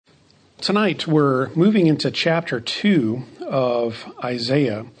Tonight we're moving into chapter 2 of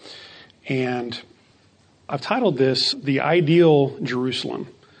Isaiah, and I've titled this The Ideal Jerusalem,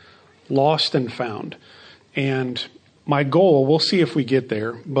 Lost and Found. And my goal, we'll see if we get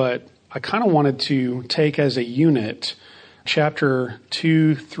there, but I kind of wanted to take as a unit chapter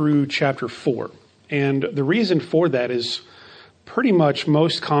 2 through chapter 4. And the reason for that is pretty much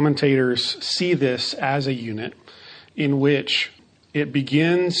most commentators see this as a unit in which it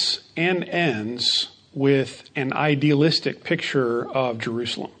begins and ends with an idealistic picture of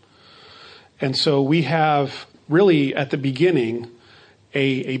Jerusalem. And so we have really at the beginning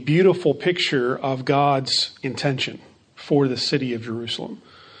a beautiful picture of God's intention for the city of Jerusalem.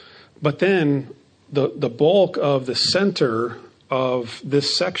 But then the bulk of the center of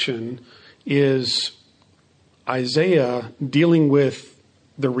this section is Isaiah dealing with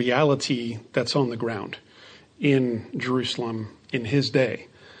the reality that's on the ground in Jerusalem in his day.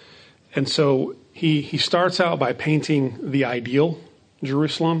 And so he starts out by painting the ideal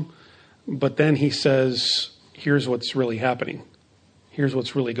Jerusalem, but then he says, here's what's really happening. Here's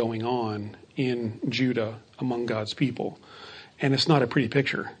what's really going on in Judah among God's people. And it's not a pretty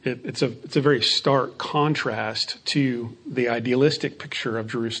picture. It's a very stark contrast to the idealistic picture of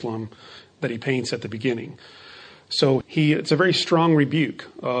Jerusalem that he paints at the beginning. So it's a very strong rebuke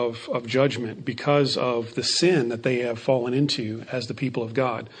of judgment because of the sin that they have fallen into as the people of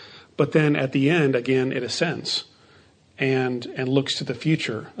God. But then at the end, again, it ascends and looks to the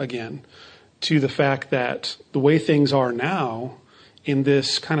future again, to the fact that the way things are now in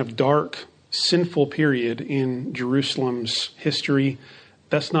this kind of dark, sinful period in Jerusalem's history,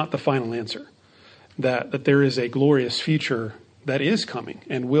 that's not the final answer. That there is a glorious future that is coming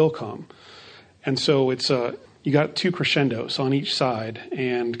and will come. And so you got two crescendos on each side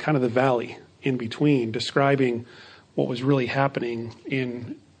and kind of the valley in between describing what was really happening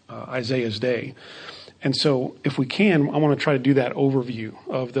in Isaiah's day. And so if we can, I want to try to do that overview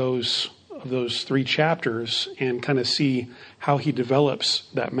of those three chapters and kind of see how he develops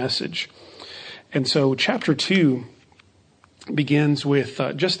that message. And so chapter 2 begins with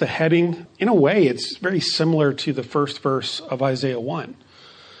just the heading. In a way, it's very similar to the first verse of Isaiah 1.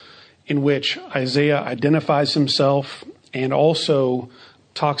 In which Isaiah identifies himself and also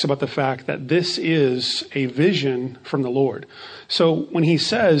talks about the fact that this is a vision from the Lord. So when he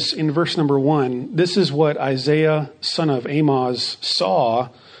says in verse number 1, this is what Isaiah, son of Amoz, saw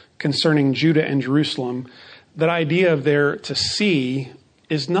concerning Judah and Jerusalem, that idea of there to see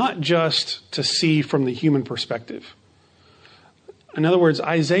is not just to see from the human perspective. In other words,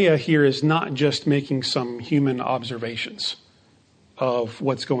 Isaiah here is not just making some human observations of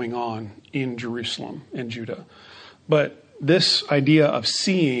what's going on in Jerusalem and Judah. But this idea of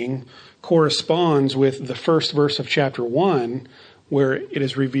seeing corresponds with the first verse of chapter 1, where it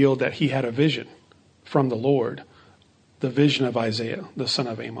is revealed that he had a vision from the Lord, the vision of Isaiah, the son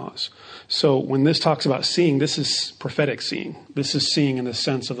of Amoz. So when this talks about seeing, this is prophetic seeing. This is seeing in the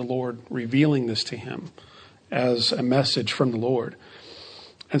sense of the Lord revealing this to him as a message from the Lord.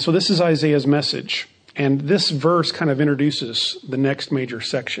 And so this is Isaiah's message. And this verse kind of introduces the next major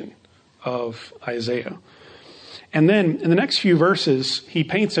section of Isaiah. And then in the next few verses, he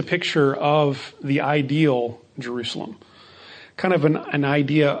paints a picture of the ideal Jerusalem. Kind of an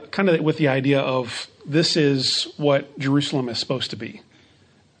idea, kind of with the idea of this is what Jerusalem is supposed to be.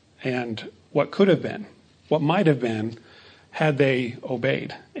 And what could have been, what might have been, had they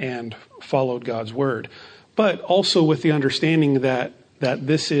obeyed and followed God's word. But also with the understanding that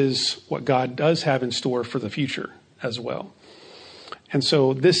this is what God does have in store for the future as well. And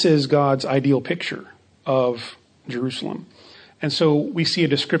so this is God's ideal picture of Jerusalem. And so we see a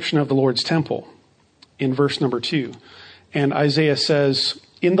description of the Lord's temple in verse number 2. And Isaiah says,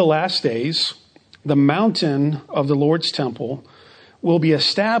 in the last days, the mountain of the Lord's temple will be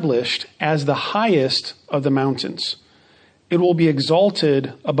established as the highest of the mountains. It will be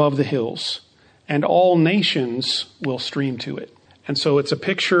exalted above the hills, and all nations will stream to it. And so it's a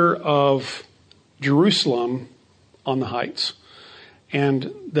picture of Jerusalem on the heights.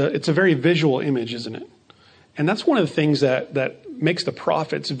 And it's a very visual image, isn't it? And that's one of the things that makes the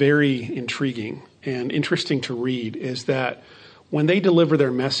prophets very intriguing and interesting to read, is that when they deliver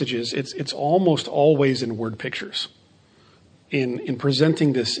their messages, it's almost always in word pictures, in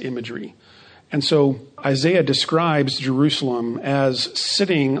presenting this imagery. And so Isaiah describes Jerusalem as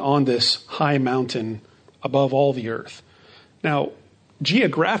sitting on this high mountain above all the earth. Now,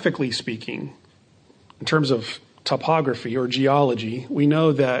 geographically speaking, in terms of topography or geology, we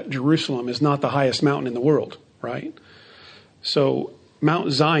know that Jerusalem is not the highest mountain in the world, right? So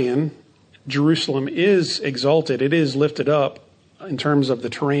Mount Zion, Jerusalem, is exalted. It is lifted up in terms of the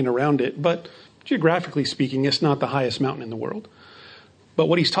terrain around it, but geographically speaking, it's not the highest mountain in the world. But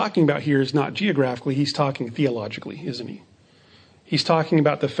what he's talking about here is not geographically, he's talking theologically, isn't he? He's talking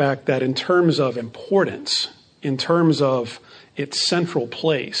about the fact that in terms of importance, in terms of its central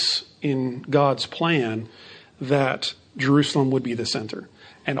place in God's plan, that Jerusalem would be the center,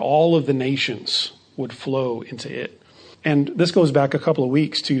 and all of the nations would flow into it. And this goes back a couple of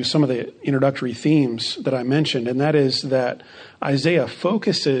weeks to some of the introductory themes that I mentioned, and that is that Isaiah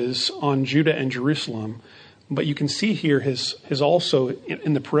focuses on Judah and Jerusalem, but you can see here his also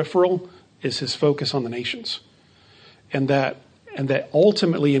in the peripheral is his focus on the nations. And that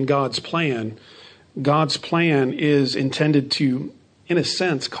ultimately in God's plan is intended to, in a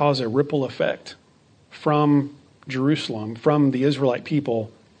sense, cause a ripple effect from Jerusalem, from the Israelite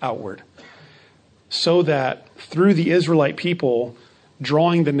people outward, so that through the Israelite people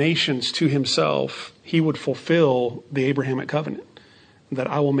drawing the nations to himself, he would fulfill the Abrahamic covenant, that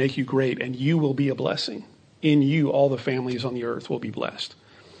I will make you great and you will be a blessing. In you, all the families on the earth will be blessed.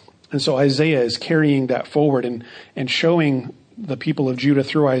 And so Isaiah is carrying that forward and showing the people of Judah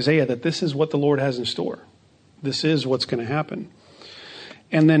through Isaiah that this is what the Lord has in store. This is what's going to happen.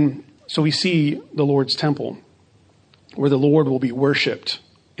 And then, so we see the Lord's temple, where the Lord will be worshiped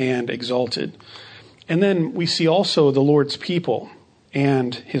and exalted. And then we see also the Lord's people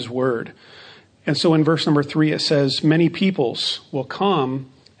and his word. And so in verse number 3, it says, many peoples will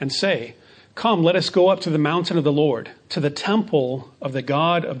come and say, come, let us go up to the mountain of the Lord, to the temple of the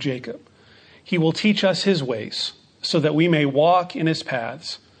God of Jacob. He will teach us his ways, so that we may walk in his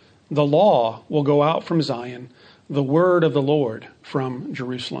paths. The law will go out from Zion, the word of the Lord from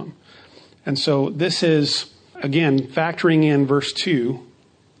Jerusalem. And so this is, again, factoring in verse 2,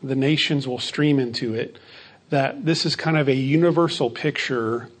 the nations will stream into it, that this is kind of a universal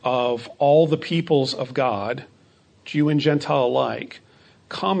picture of all the peoples of God, Jew and Gentile alike,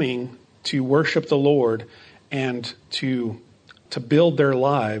 coming to worship the Lord and to build their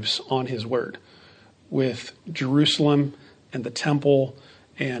lives on his word, with Jerusalem and the temple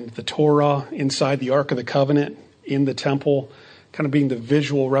and the Torah inside the Ark of the Covenant in the temple, kind of being the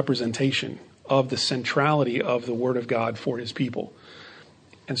visual representation of the centrality of the word of God for his people.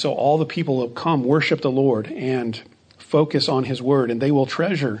 And so all the people will come worship the Lord and focus on his word, and they will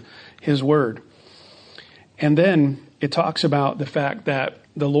treasure his word. And then it talks about the fact that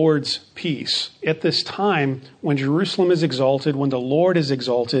the Lord's peace, at this time when Jerusalem is exalted, when the Lord is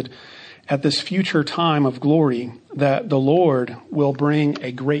exalted, at this future time of glory, that the Lord will bring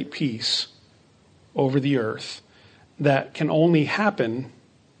a great peace over the earth that can only happen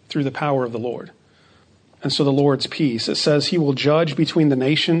through the power of the Lord. And so the Lord's peace, it says he will judge between the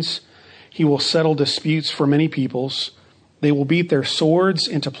nations. He will settle disputes for many peoples. They will beat their swords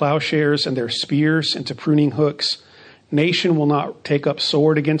into plowshares and their spears into pruning hooks. Nation will not take up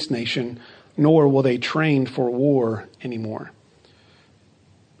sword against nation, nor will they train for war anymore.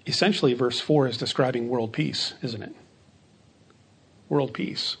 Essentially, verse 4 is describing world peace, isn't it? World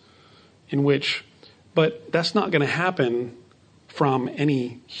peace. But that's not going to happen from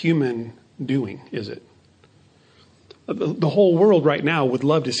any human doing, is it? The whole world right now would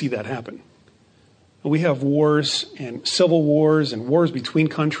love to see that happen. We have wars and civil wars and wars between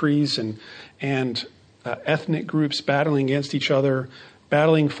countries and ethnic groups battling against each other,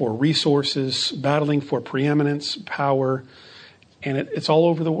 battling for resources, battling for preeminence, power, and it's all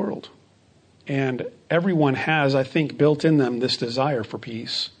over the world. And everyone has, I think, built in them this desire for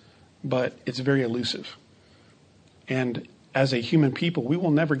peace, but it's very elusive. And as a human people, we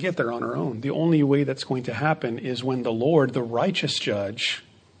will never get there on our own. The only way that's going to happen is when the Lord, the righteous judge,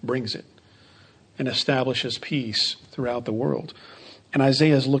 brings it and establishes peace throughout the world. And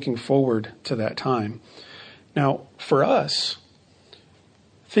Isaiah is looking forward to that time. Now, for us,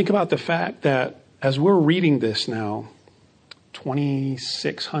 think about the fact that as we're reading this now,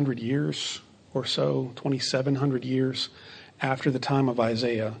 2,600 years or so, 2,700 years after the time of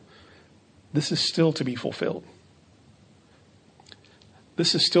Isaiah, this is still to be fulfilled.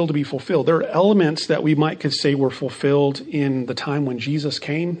 This is still to be fulfilled. There are elements that we could say were fulfilled in the time when Jesus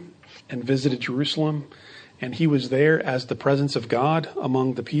came and visited Jerusalem, and he was there as the presence of God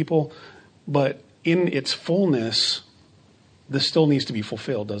among the people. But in its fullness, this still needs to be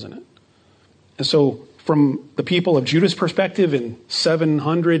fulfilled, doesn't it? And so from the people of Judah's perspective in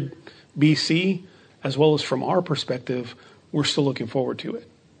 700 BC, as well as from our perspective, we're still looking forward to it.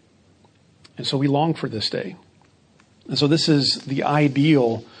 And so we long for this day. And so this is the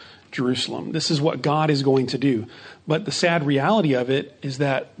ideal Jerusalem. This is what God is going to do. But the sad reality of it is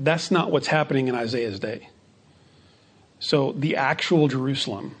that that's not what's happening in Isaiah's day. So the actual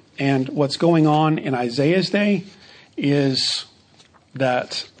Jerusalem and what's going on in Isaiah's day is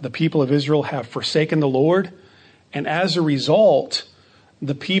that the people of Israel have forsaken the Lord. And as a result,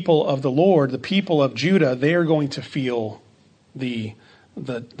 the people of the Lord, the people of Judah, they are going to feel the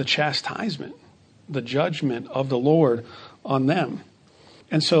chastisement, the judgment of the Lord on them.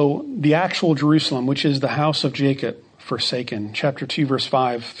 And so the actual Jerusalem, which is the house of Jacob, forsaken, chapter 2, verse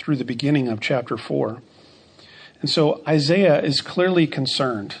 5 through the beginning of chapter 4. And so Isaiah is clearly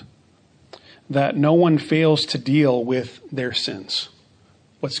concerned that no one fails to deal with their sins,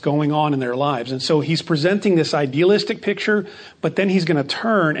 what's going on in their lives. And so he's presenting this idealistic picture, but then he's going to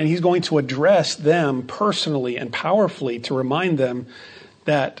turn and he's going to address them personally and powerfully to remind them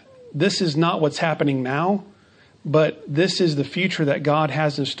that this is not what's happening now, but this is the future that God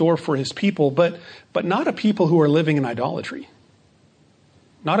has in store for his people, but not a people who are living in idolatry,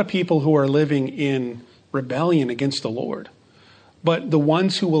 not a people who are living in rebellion against the Lord. But the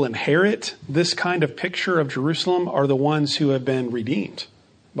ones who will inherit this kind of picture of Jerusalem are the ones who have been redeemed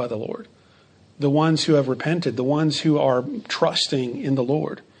by the Lord, the ones who have repented, the ones who are trusting in the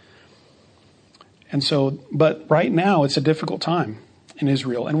Lord. And so, but right now it's a difficult time in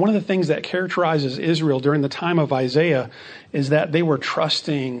Israel. And one of the things that characterizes Israel during the time of Isaiah is that they were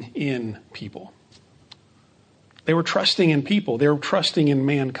trusting in people. They were trusting in people. They were trusting in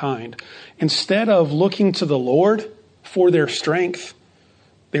mankind. Instead of looking to the Lord for their strength,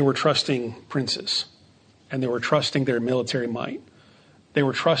 they were trusting princes, and they were trusting their military might. They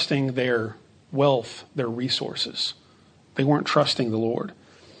were trusting their wealth, their resources. They weren't trusting the Lord.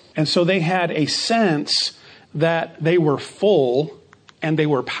 And so they had a sense that they were full and they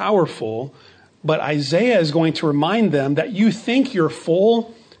were powerful, but Isaiah is going to remind them that you think you're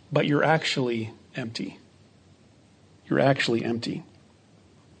full, but you're actually empty. You're actually empty.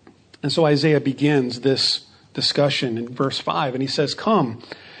 And so Isaiah begins this discussion in verse 5, and he says, "Come,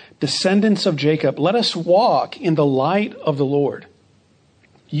 descendants of Jacob, let us walk in the light of the Lord.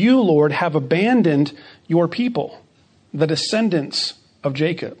 You, Lord, have abandoned your people, the descendants of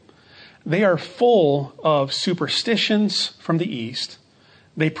Jacob. They are full of superstitions from the east.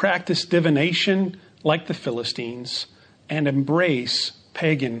 They practice divination like the Philistines and embrace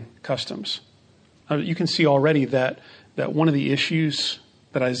pagan customs." You can see already that one of the issues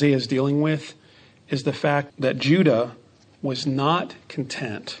that Isaiah is dealing with is the fact that Judah was not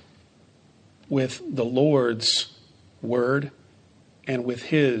content with the Lord's word and with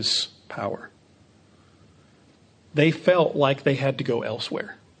his power. They felt like they had to go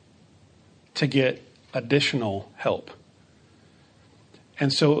elsewhere to get additional help.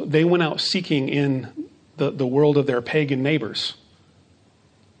 And so they went out seeking in the world of their pagan neighbors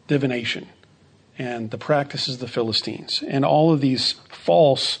divination and the practices of the Philistines and all of these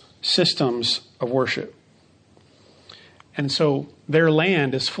false systems of worship. And so their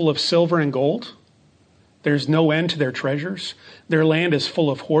land is full of silver and gold. There's no end to their treasures. Their land is full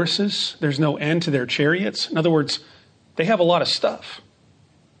of horses. There's no end to their chariots. In other words, they have a lot of stuff.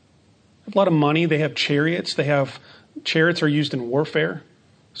 They have a lot of money. They have chariots. Chariots are used in warfare.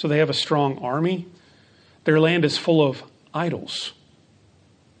 So they have a strong army. Their land is full of idols.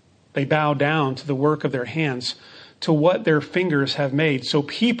 They bow down to the work of their hands, to what their fingers have made. So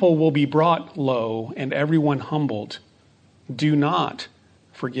people will be brought low and everyone humbled. Do not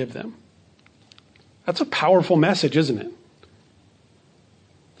forgive them. That's a powerful message, isn't it?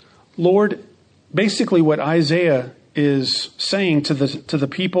 Lord, basically what Isaiah is saying to the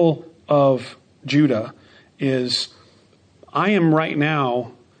people of Judah is, I am right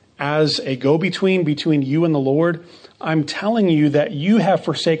now as a go-between between you and the Lord. I'm telling you that you have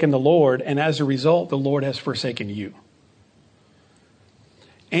forsaken the Lord, and as a result, the Lord has forsaken you.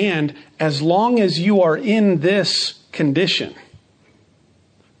 And as long as you are in this condition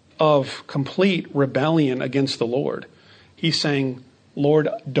of complete rebellion against the Lord, he's saying, Lord,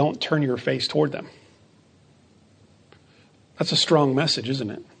 don't turn your face toward them. That's a strong message, isn't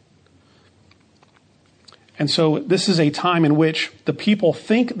it? And so this is a time in which the people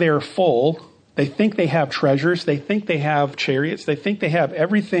think they're full. They think they have treasures. They think they have chariots. They think they have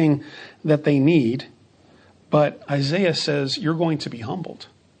everything that they need. But Isaiah says, you're going to be humbled.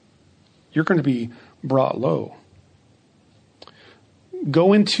 You're going to be brought low.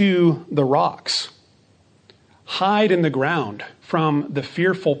 Go into the rocks. Hide in the ground from the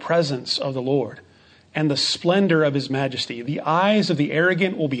fearful presence of the Lord and the splendor of his majesty. The eyes of the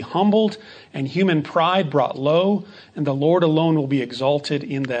arrogant will be humbled and human pride brought low, and the Lord alone will be exalted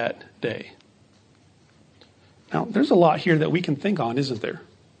in that day. Now, there's a lot here that we can think on, isn't there?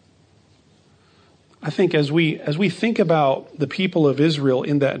 I think as we think about the people of Israel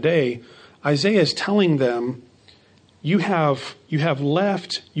in that day, Isaiah is telling them, you have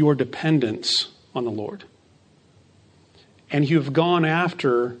left your dependence on the Lord. and you've gone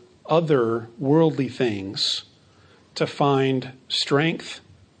after other worldly things to find strength,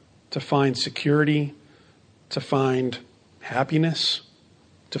 to find security, to find happiness,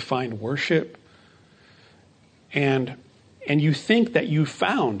 to find worship, and you think that you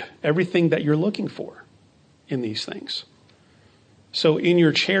found everything that you're looking for in these things. So in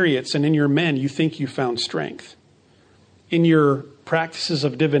your chariots and in your men, you think you found strength. In your practices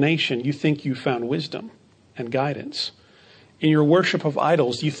of divination, you think you found wisdom and guidance. In your worship of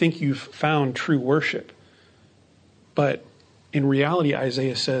idols, you think you've found true worship. But in reality,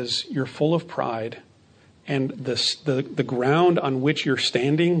 Isaiah says, you're full of pride, and the ground on which you're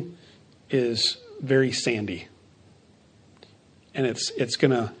standing is very sandy. And it's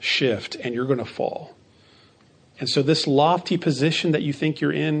going to shift, and you're going to fall. And so this lofty position that you think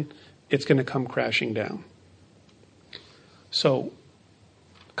you're in, it's going to come crashing down. So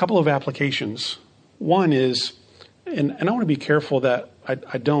a couple of applications. One is, and I want to be careful that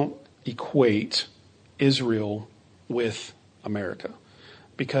I don't equate Israel with America,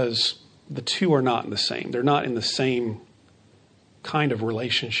 because the two are not the same. They're not in the same kind of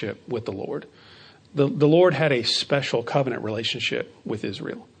relationship with the Lord. The Lord had a special covenant relationship with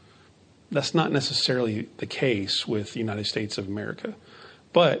Israel. That's not necessarily the case with the United States of America.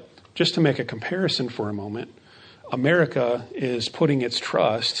 But just to make a comparison for a moment, America is putting its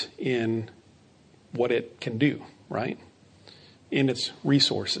trust in what it can do, right? In its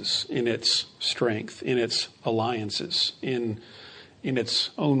resources, in its strength, in its alliances, in its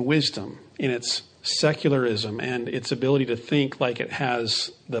own wisdom, in its secularism, and its ability to think like it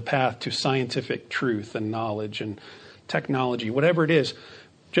has the path to scientific truth and knowledge and technology, whatever it is.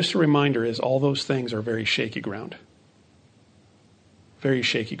 Just a reminder is all those things are very shaky ground. Very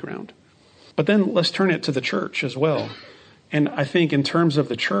shaky ground. But then let's turn it to the church as well. And I think in terms of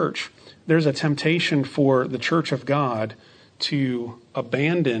the church, there's a temptation for the church of God to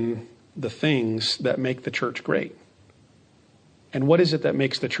abandon the things that make the church great. And what is it that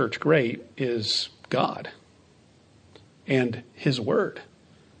makes the church great is God and His Word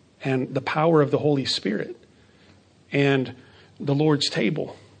and the power of the Holy Spirit and the Lord's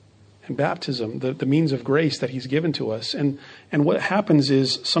table and baptism, the means of grace that He's given to us. And what happens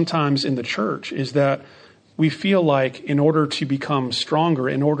is sometimes in the church is that we feel like in order to become stronger,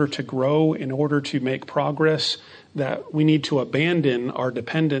 in order to grow, in order to make progress, that we need to abandon our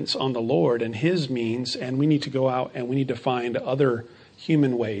dependence on the Lord and His means, and we need to go out and we need to find other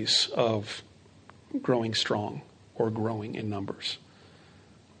human ways of growing strong or growing in numbers.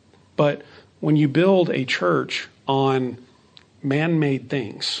 But when you build a church on man-made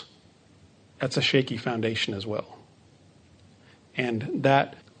things, that's a shaky foundation as well. And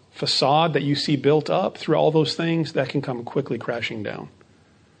that facade that you see built up through all those things, that can come quickly crashing down.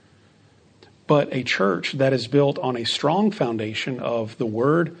 But a church that is built on a strong foundation of the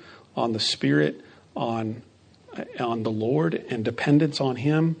Word, on the Spirit, on the Lord, and dependence on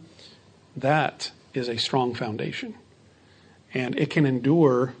Him, that is a strong foundation. And it can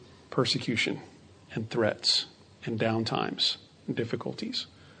endure persecution and threats and downtimes and difficulties.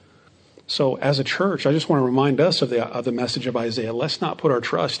 So as a church, I just want to remind us of the message of Isaiah. Let's not put our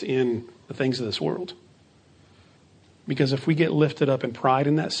trust in the things of this world. Because if we get lifted up in pride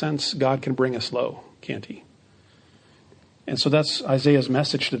in that sense, God can bring us low, can't He? And so that's Isaiah's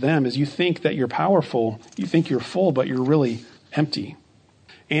message to them, is you think that you're powerful, you think you're full, but you're really empty.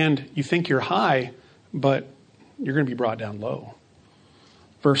 And you think you're high, but you're going to be brought down low.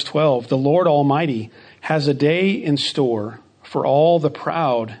 Verse 12, the Lord Almighty has a day in store for all the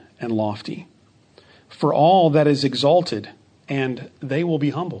proud and lofty, for all that is exalted, and they will be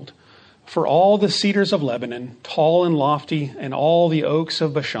humbled. For all the cedars of Lebanon, tall and lofty, and all the oaks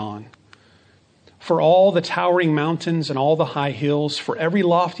of Bashan. For all the towering mountains and all the high hills, for every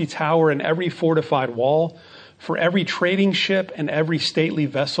lofty tower and every fortified wall, for every trading ship and every stately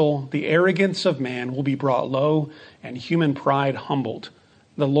vessel, the arrogance of man will be brought low and human pride humbled.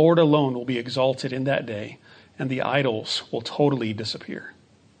 The Lord alone will be exalted in that day, and the idols will totally disappear.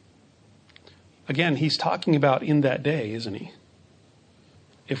 Again, he's talking about in that day, isn't he?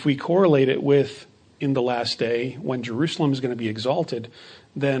 If we correlate it with in the last day, when Jerusalem is going to be exalted,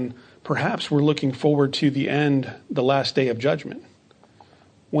 then perhaps we're looking forward to the end, the last day of judgment,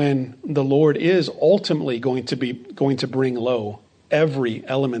 when the Lord is ultimately going to bring low every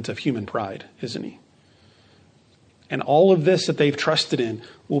element of human pride, isn't he? And all of this that they've trusted in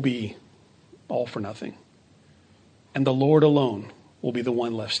will be all for nothing. And the Lord alone will be the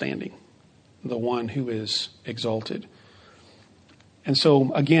one left standing, the one who is exalted. And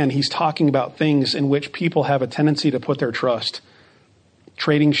so, again, he's talking about things in which people have a tendency to put their trust.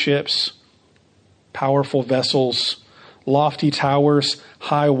 Trading ships, powerful vessels, lofty towers,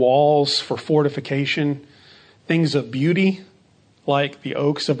 high walls for fortification, things of beauty like the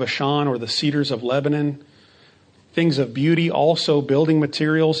oaks of Bashan or the cedars of Lebanon, things of beauty, also building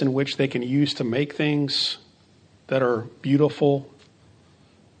materials in which they can use to make things that are beautiful.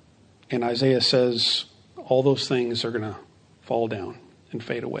 And Isaiah says all those things are going to fall down and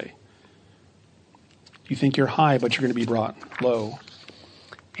fade away. You think you're high, but you're going to be brought low.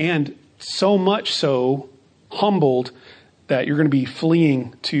 And so much so humbled that you're going to be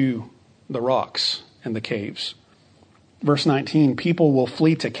fleeing to the rocks and the caves. Verse 19, people will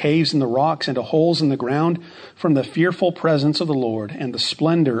flee to caves in the rocks and to holes in the ground from the fearful presence of the Lord and the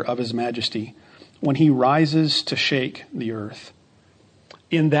splendor of his majesty when he rises to shake the earth.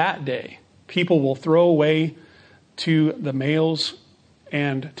 In that day, people will throw away to the males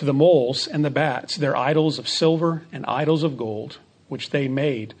and to the moles and the bats their idols of silver and idols of gold, which they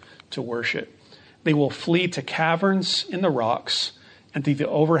made to worship. They will flee to caverns in the rocks and to the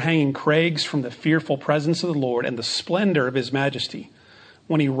overhanging crags from the fearful presence of the Lord and the splendor of his majesty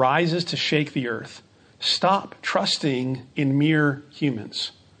when he rises to shake the earth. Stop trusting in mere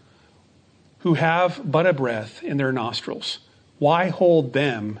humans who have but a breath in their nostrils. Why hold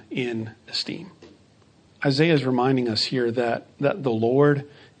them in esteem? Isaiah is reminding us here that the Lord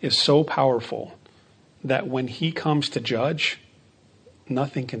is so powerful that when he comes to judge,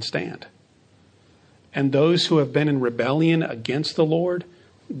 nothing can stand. And those who have been in rebellion against the Lord,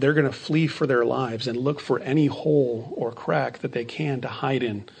 they're going to flee for their lives and look for any hole or crack that they can to hide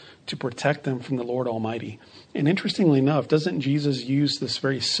in to protect them from the Lord Almighty. And interestingly enough, doesn't Jesus use this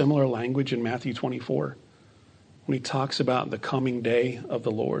very similar language in Matthew 24 when he talks about the coming day of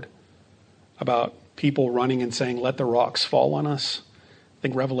the Lord, about people running and saying, let the rocks fall on us? I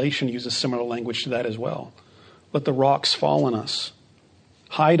think Revelation uses similar language to that as well. Let the rocks fall on us.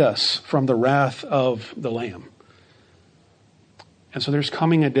 Hide us from the wrath of the Lamb. And so there's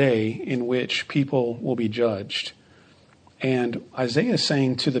coming a day in which people will be judged. And Isaiah is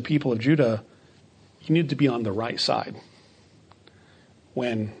saying to the people of Judah, you need to be on the right side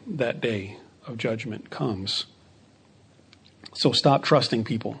when that day of judgment comes. So stop trusting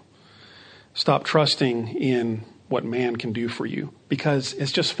people. Stop trusting in what man can do for you, because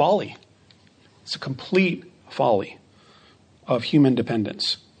it's just folly. It's a complete folly of human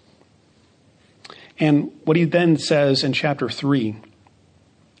dependence. And what he then says in chapter 3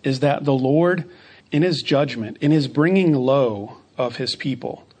 is that the Lord, in his judgment, in his bringing low of his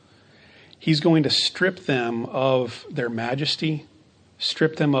people, he's going to strip them of their majesty,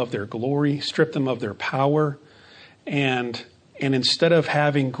 strip them of their glory, strip them of their power, and instead of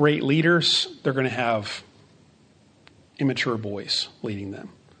having great leaders, they're going to have immature boys leading them.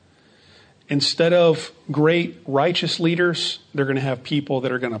 Instead of great righteous leaders, they're going to have people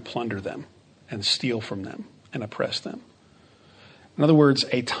that are going to plunder them and steal from them and oppress them. In other words,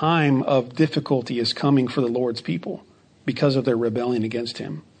 a time of difficulty is coming for the Lord's people because of their rebellion against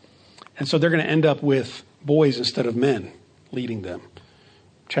him. And so they're going to end up with boys instead of men leading them.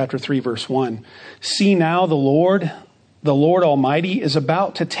 Chapter 3, verse 1. See now the Lord Almighty is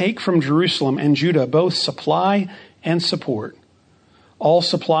about to take from Jerusalem and Judah both supply and support, all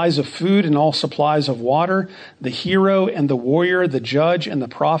supplies of food and all supplies of water, the hero and the warrior, the judge and the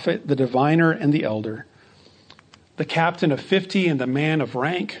prophet, the diviner and the elder, the captain of 50 and the man of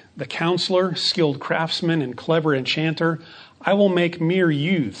rank, the counselor, skilled craftsman and clever enchanter. I will make mere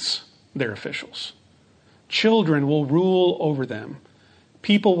youths their officials. Children will rule over them.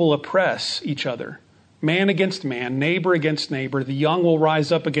 People will oppress each other. Man against man, neighbor against neighbor. The young will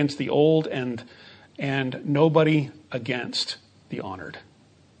rise up against the old, and nobody against the honored.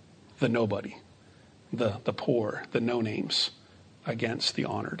 The nobody, the poor, the no-names against the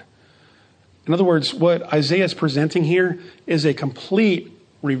honored. In other words, what Isaiah is presenting here is a complete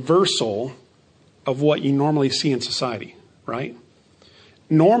reversal of what you normally see in society, right?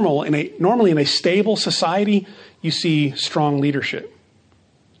 Normally in a stable society, you see strong leadership.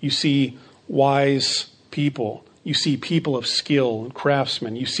 You see wise people. You see people of skill and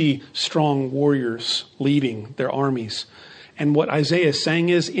craftsmen. You see strong warriors leading their armies. And what Isaiah is saying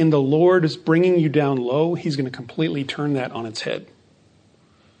is, in the Lord is bringing you down low, he's going to completely turn that on its head.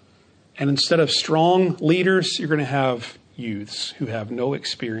 And instead of strong leaders, you're going to have youths who have no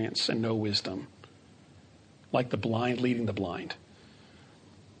experience and no wisdom, like the blind leading the blind.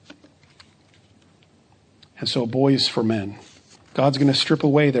 And so boys for men. God's going to strip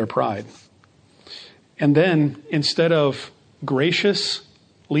away their pride. And then, instead of gracious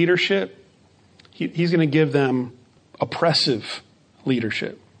leadership, he's going to give them oppressive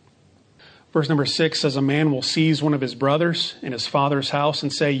leadership. Verse number 6 says, a man will seize one of his brothers in his father's house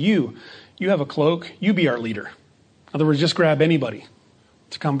and say, you have a cloak, you be our leader. other words, just grab anybody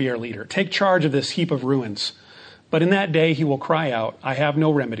to come be our leader. Take charge of this heap of ruins. But in that day he will cry out, I have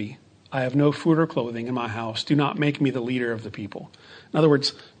no remedy. I have no food or clothing in my house. Do not make me the leader of the people. In other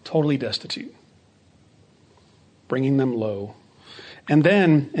words, totally destitute. Bringing them low. And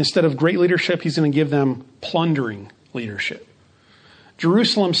then, instead of great leadership, he's going to give them plundering leadership.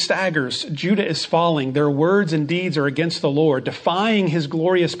 Jerusalem staggers. Judah is falling. Their words and deeds are against the Lord, defying his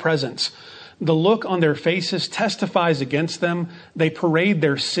glorious presence. The look on their faces testifies against them. They parade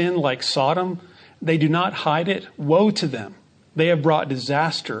their sin like Sodom. They do not hide it. Woe to them. They have brought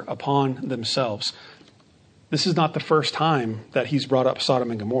disaster upon themselves. This is not the first time that he's brought up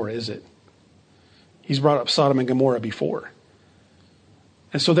Sodom and Gomorrah, is it? He's brought up Sodom and Gomorrah before.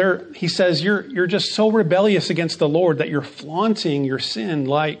 And so there, he says, you're just so rebellious against the Lord that you're flaunting your sin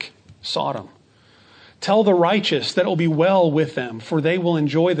like Sodom. Tell the righteous that it will be well with them, for they will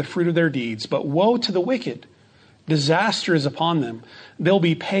enjoy the fruit of their deeds. But woe to the wicked. Disaster is upon them. They'll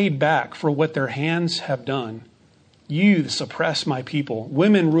be paid back for what their hands have done. Youths oppress my people.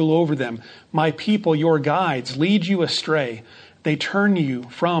 Women rule over them. My people, your guides, lead you astray. They turn you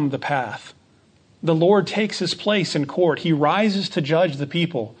from the path. The Lord takes his place in court. He rises to judge the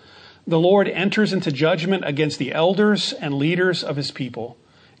people. The Lord enters into judgment against the elders and leaders of his people.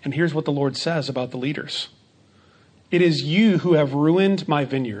 And here's what the Lord says about the leaders. It is you who have ruined my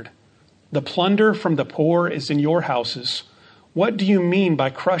vineyard. The plunder from the poor is in your houses. What do you mean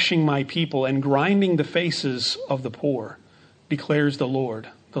by crushing my people and grinding the faces of the poor? Declares the Lord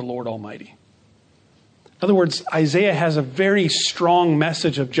Almighty. In other words, Isaiah has a very strong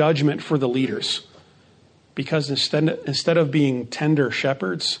message of judgment for the leaders. Because instead of being tender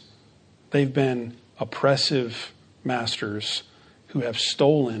shepherds, they've been oppressive masters who have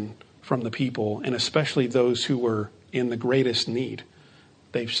stolen from the people, and especially those who were in the greatest need.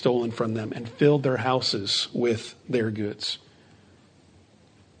 They've stolen from them and filled their houses with their goods.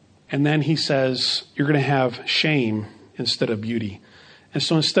 And then he says, you're going to have shame instead of beauty. And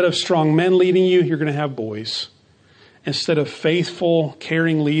so instead of strong men leading you, you're going to have boys. Instead of faithful,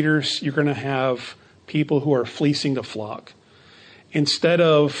 caring leaders, you're going to have people who are fleecing the flock. Instead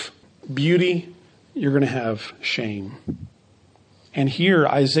of beauty, you're going to have shame. And here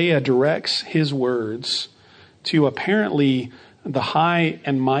Isaiah directs his words to apparently the high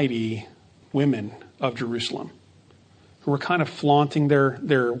and mighty women of Jerusalem, who were kind of flaunting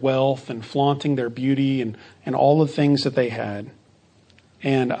their wealth and flaunting their beauty and all the things that they had.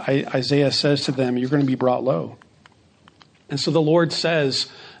 And Isaiah says to them, you're going to be brought low. And so the Lord says,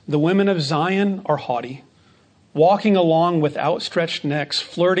 the women of Zion are haughty, walking along with outstretched necks,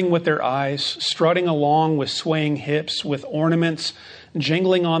 flirting with their eyes, strutting along with swaying hips, with ornaments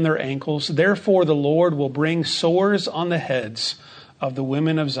jingling on their ankles. Therefore the Lord will bring sores on the heads of the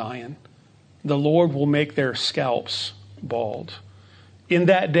women of Zion. The Lord will make their scalps bald. In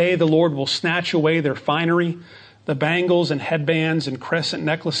that day the Lord will snatch away their finery, the bangles and headbands and crescent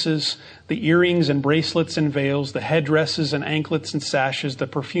necklaces, the earrings and bracelets and veils, the headdresses and anklets and sashes, the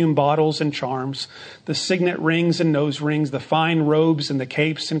perfume bottles and charms, the signet rings and nose rings, the fine robes and the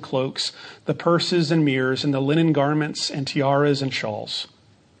capes and cloaks, the purses and mirrors, and the linen garments and tiaras and shawls.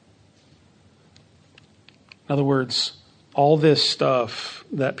 In other words, all this stuff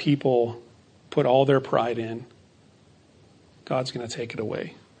that people put all their pride in, God's going to take it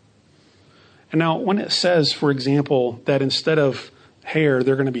away. And now, when it says, for example, that instead of hair,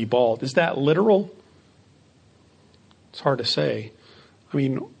 they're going to be bald, is that literal? It's hard to say. I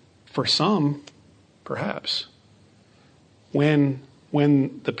mean, for some, perhaps. When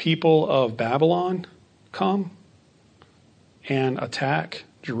the people of Babylon come and attack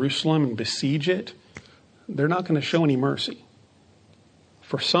Jerusalem and besiege it, they're not going to show any mercy.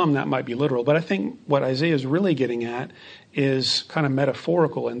 For some, that might be literal. But I think what Isaiah is really getting at is kind of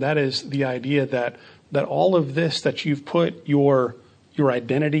metaphorical, and that is the idea that all of this that you've put your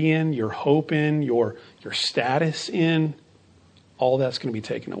identity in, your hope in, your status in, all that's going to be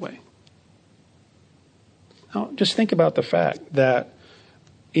taken away. Now, just think about the fact that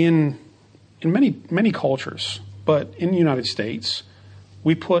in many cultures, but in the United States,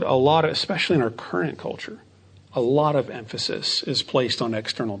 we put a lot of, especially in our current culture, a lot of emphasis is placed on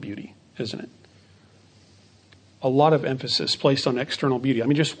external beauty, isn't it? A lot of emphasis placed on external beauty. I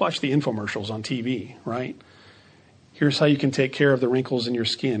mean, just watch the infomercials on TV, right? Here's how you can take care of the wrinkles in your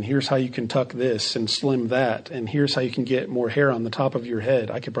skin. Here's how you can tuck this and slim that. And here's how you can get more hair on the top of your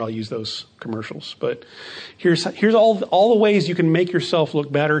head. I could probably use those commercials. But here's all the ways you can make yourself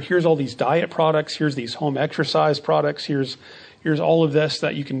look better. Here's all these diet products. Here's these home exercise products. Here's all of this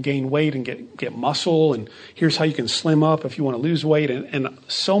that you can gain weight and get muscle. And here's how you can slim up if you want to lose weight. And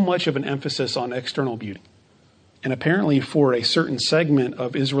so much of an emphasis on external beauty. And apparently for a certain segment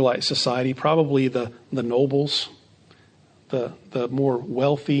of Israelite society, probably the nobles, the more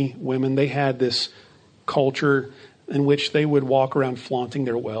wealthy women, they had this culture in which they would walk around flaunting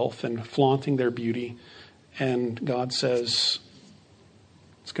their wealth and flaunting their beauty. And God says,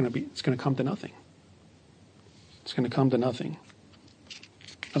 it's going to come to nothing. It's going to come to nothing.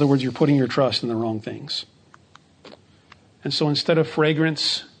 In other words, you're putting your trust in the wrong things. And so instead of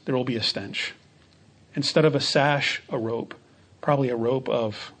fragrance, there will be a stench. Instead of a sash, a rope. Probably a rope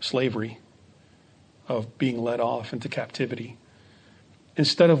of slavery, of being led off into captivity.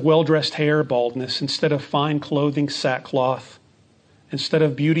 Instead of well-dressed hair, baldness. Instead of fine clothing, sackcloth. Instead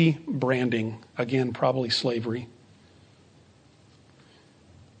of beauty, branding. Again, probably slavery.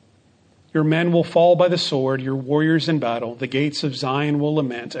 Your men will fall by the sword, your warriors in battle. The gates of Zion will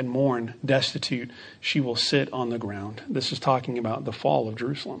lament and mourn, destitute. She will sit on the ground. This is talking about the fall of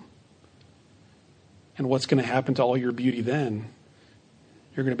Jerusalem. And what's going to happen to all your beauty then?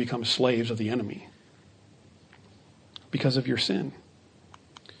 You're going to become slaves of the enemy because of your sin.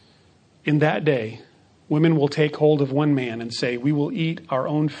 In that day, women will take hold of one man and say, we will eat our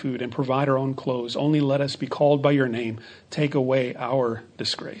own food and provide our own clothes. Only let us be called by your name. Take away our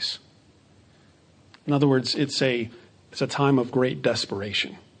disgrace. In other words, it's a time of great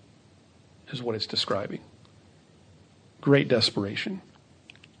desperation, is what it's describing. Great desperation.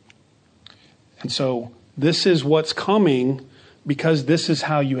 And so this is what's coming because this is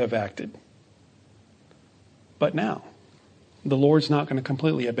how you have acted. But now, the Lord's not going to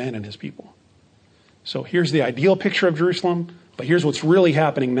completely abandon his people. So here's the ideal picture of Jerusalem, but here's what's really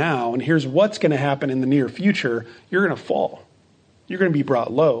happening now, and here's what's going to happen in the near future. You're going to fall. You're going to be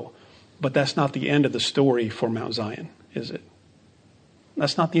brought low. But that's not the end of the story for Mount Zion, is it?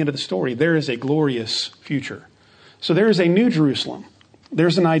 That's not the end of the story. There is a glorious future. So there is a new Jerusalem.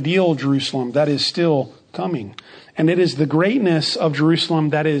 There's an ideal Jerusalem that is still coming. And it is the greatness of Jerusalem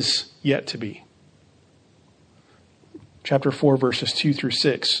that is yet to be. Chapter 4, verses 2 through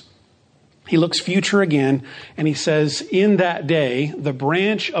 6. He looks future again, and he says, in that day, the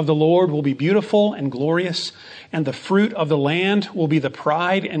branch of the Lord will be beautiful and glorious, and the fruit of the land will be the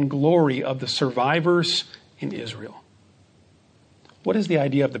pride and glory of the survivors in Israel. What is the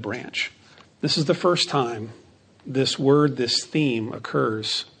idea of the branch? This is the first time this word, this theme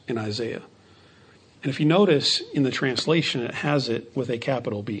occurs in Isaiah. And if you notice in the translation, it has it with a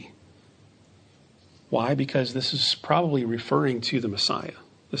capital B. Why? Because this is probably referring to the Messiah.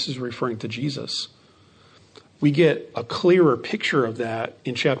 This is referring to Jesus. We get a clearer picture of that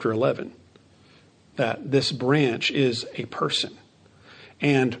in chapter 11, that this branch is a person.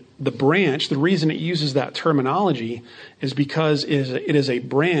 And the branch, the reason it uses that terminology is because it is a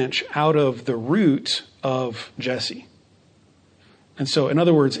branch out of the root of Jesse. And so, in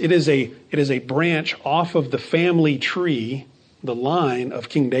other words, it is a branch off of the family tree, the line of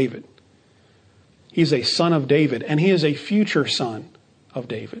King David. He's a son of David, and he is a future son of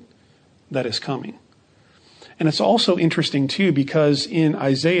David that is coming. And it's also interesting, too, because in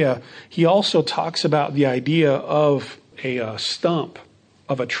Isaiah, he also talks about the idea of a stump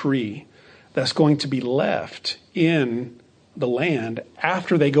of a tree that's going to be left in the land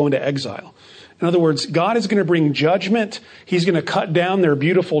after they go into exile. In other words, God is going to bring judgment. He's going to cut down their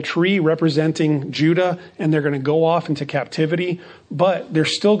beautiful tree representing Judah, and they're going to go off into captivity. But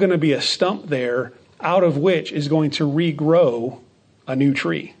there's still going to be a stump there out of which is going to regrow a new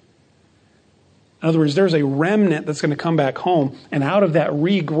tree. In other words, there's a remnant that's going to come back home, and out of that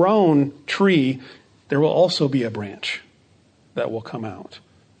regrown tree, there will also be a branch that will come out,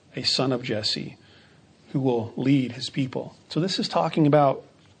 a son of Jesse who will lead his people. So this is talking about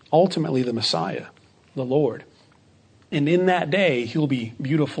ultimately the Messiah, the Lord. And in that day, he'll be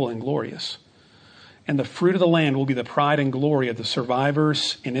beautiful and glorious. And the fruit of the land will be the pride and glory of the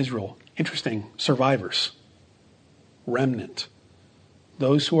survivors in Israel. Interesting, survivors, remnant,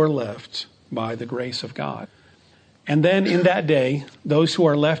 those who are left by the grace of God. And then in that day, those who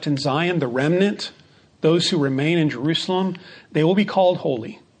are left in Zion, the remnant, those who remain in Jerusalem, they will be called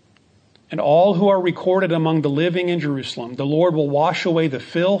holy. And all who are recorded among the living in Jerusalem, the Lord will wash away the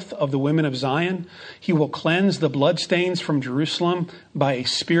filth of the women of Zion. He will cleanse the bloodstains from Jerusalem by a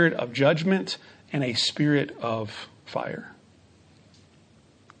spirit of judgment and a spirit of fire.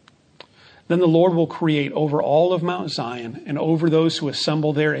 Then the Lord will create over all of Mount Zion and over those who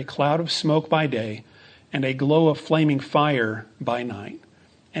assemble there a cloud of smoke by day and a glow of flaming fire by night.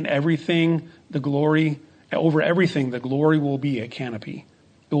 And over everything, the glory will be a canopy.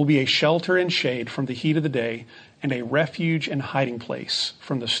 It will be a shelter and shade from the heat of the day and a refuge and hiding place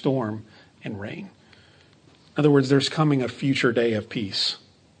from the storm and rain. In other words, there's coming a future day of peace,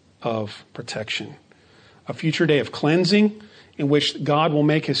 of protection, a future day of cleansing in which God will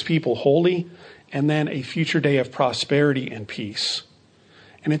make his people holy, and then a future day of prosperity and peace.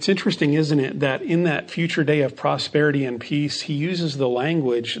 And it's interesting, isn't it, that in that future day of prosperity and peace, he uses the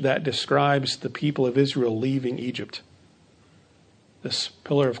language that describes the people of Israel leaving Egypt. This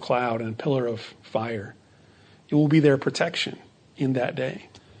pillar of cloud and pillar of fire. It will be their protection in that day.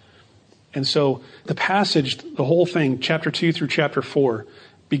 And so the passage, the whole thing, chapter 2 through chapter 4,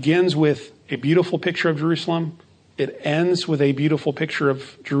 begins with a beautiful picture of Jerusalem. It ends with a beautiful picture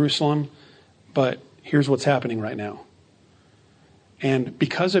of Jerusalem. But here's what's happening right now. And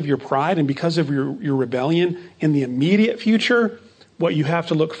because of your pride and because of your rebellion, in the immediate future, what you have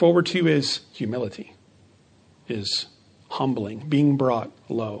to look forward to is humility, is humbling, being brought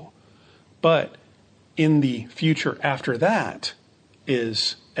low. But in the future after that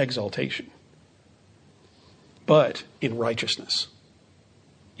is exaltation. But in righteousness,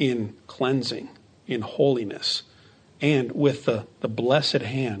 in cleansing, in holiness, and with the blessed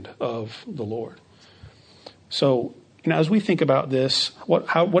hand of the Lord. So, as we think about this, what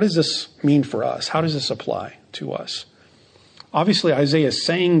does this mean for us? How does this apply to us? Obviously, Isaiah is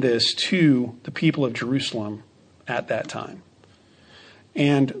saying this to the people of Jerusalem at that time.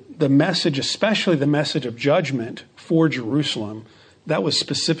 And the message, especially the message of judgment for Jerusalem, that was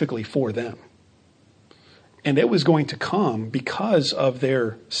specifically for them. And it was going to come because of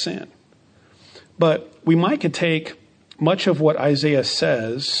their sin. But we could take much of what Isaiah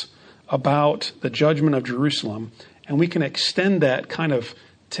says about the judgment of Jerusalem, and we can extend that kind of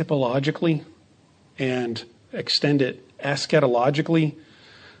typologically and extend it eschatologically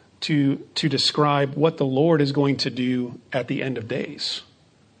to describe what the Lord is going to do at the end of days.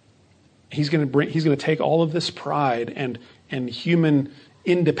 He's going to take all of this pride and human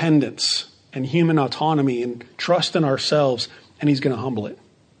independence and human autonomy and trust in ourselves, and he's going to humble it.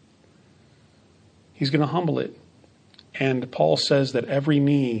 He's going to humble it. And Paul says that every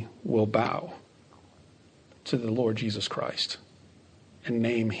knee will bow to the Lord Jesus Christ and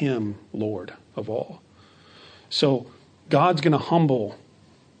name him Lord of all. So God's going to humble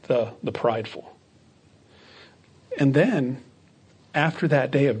the prideful. And then after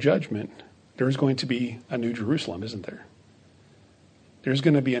that day of judgment, there's going to be a new Jerusalem, isn't there? There's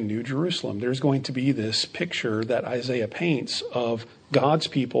going to be a new Jerusalem. There's going to be this picture that Isaiah paints of God's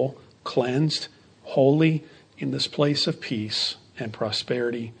people cleansed, holy, in this place of peace and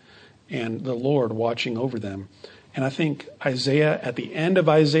prosperity, and the Lord watching over them. And I think Isaiah, at the end of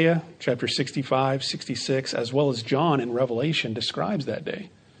Isaiah, chapter 65, 66, as well as John in Revelation, describes that day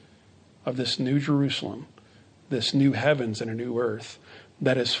of this new Jerusalem, this new heavens and a new earth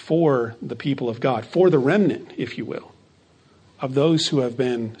that is for the people of God, for the remnant, if you will, of those who have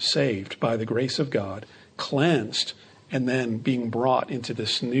been saved by the grace of God, cleansed, and then being brought into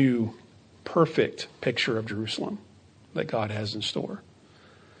this new perfect picture of Jerusalem that God has in store.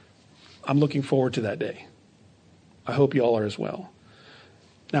 I'm looking forward to that day. I hope you all are as well.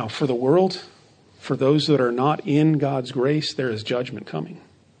 Now, for the world, for those that are not in God's grace, there is judgment coming.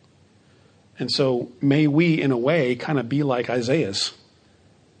 And so may we, in a way, kind of be like Isaiah's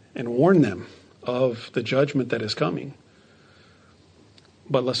and warn them of the judgment that is coming.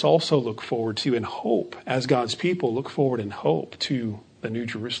 But let's also look forward to, in hope, as God's people, look forward in hope to the new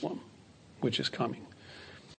Jerusalem, which is coming.